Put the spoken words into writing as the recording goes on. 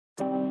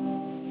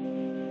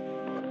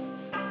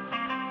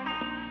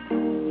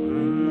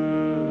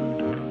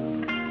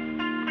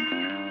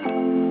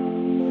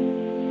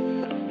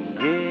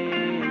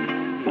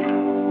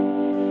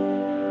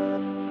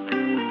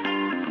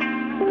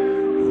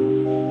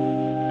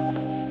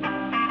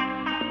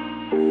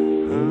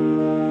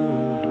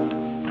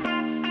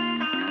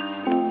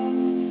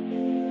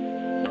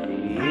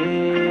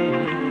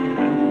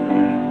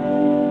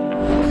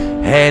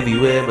Have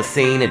you ever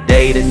seen a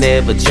day that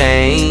never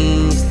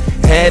changed?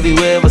 Have you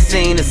ever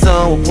seen the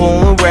sun with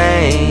pouring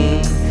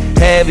rain?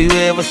 Have you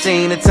ever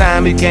seen a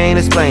time you can't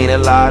explain? A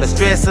lot of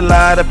stress, a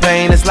lot of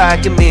pain, it's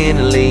like you're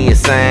mentally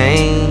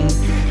insane.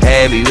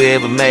 Have you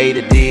ever made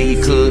a deal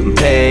you couldn't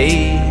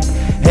pay?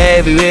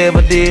 Have you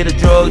ever did a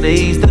drug to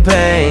ease the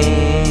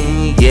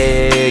pain?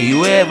 Yeah,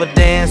 you ever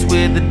danced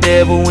with the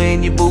devil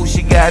when your boots,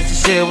 you got your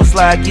shovels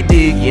like you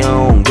dig your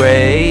own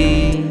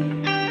grave?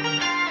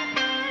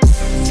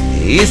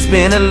 It's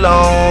been a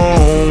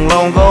long,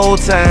 long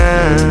old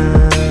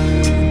time.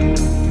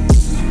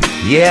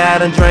 Yeah, I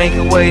done drank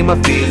away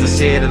my fears. I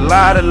shed a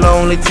lot of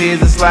lonely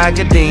tears. It's like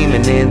a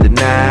demon in the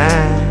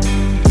night.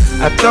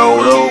 I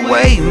throwed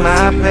away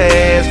my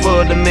past,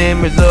 but the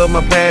memories of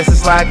my past,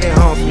 it's like it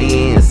haunts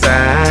me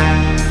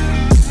inside.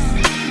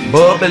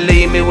 But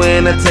believe me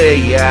when I tell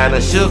you, I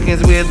done shook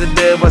hands with the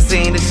devil. I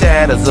seen the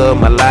shadows of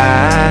my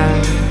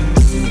life.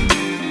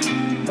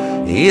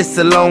 It's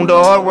a long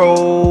dark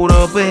road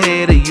up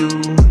ahead of you,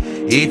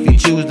 if you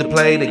choose to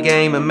play the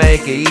game and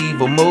make an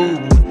evil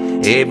move.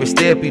 Every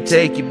step you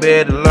take, you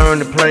better learn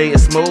to play it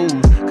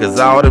smooth, cause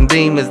all them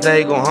demons,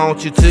 they gon'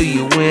 haunt you till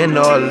you win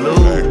or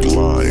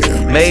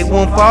lose. Make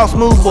one false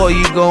move, boy,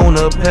 you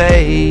gonna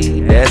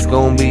pay. That's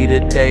gonna be the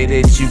day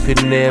that you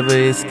could never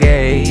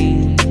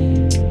escape.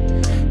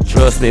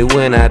 Trust me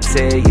when I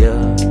tell you,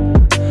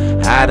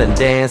 I done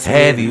danced.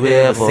 Have you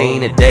ever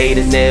seen a day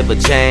that never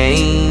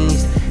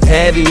changed?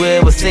 Have you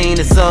ever seen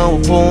the sun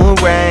with pouring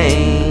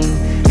rain?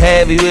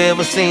 Have you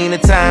ever seen a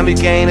time you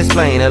can't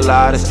explain? A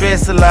lot of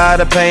stress, a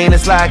lot of pain,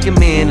 it's like you're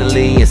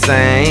mentally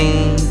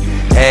insane.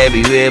 Have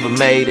you ever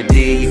made a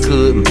deal you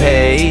couldn't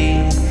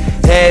pay?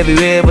 Have you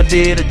ever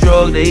did a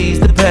drug to ease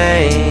the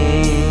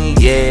pain?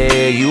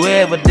 Yeah, you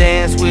ever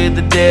danced with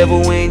the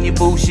devil when your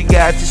boots, you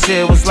got your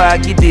shovels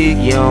like you dig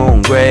your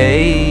own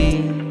grave?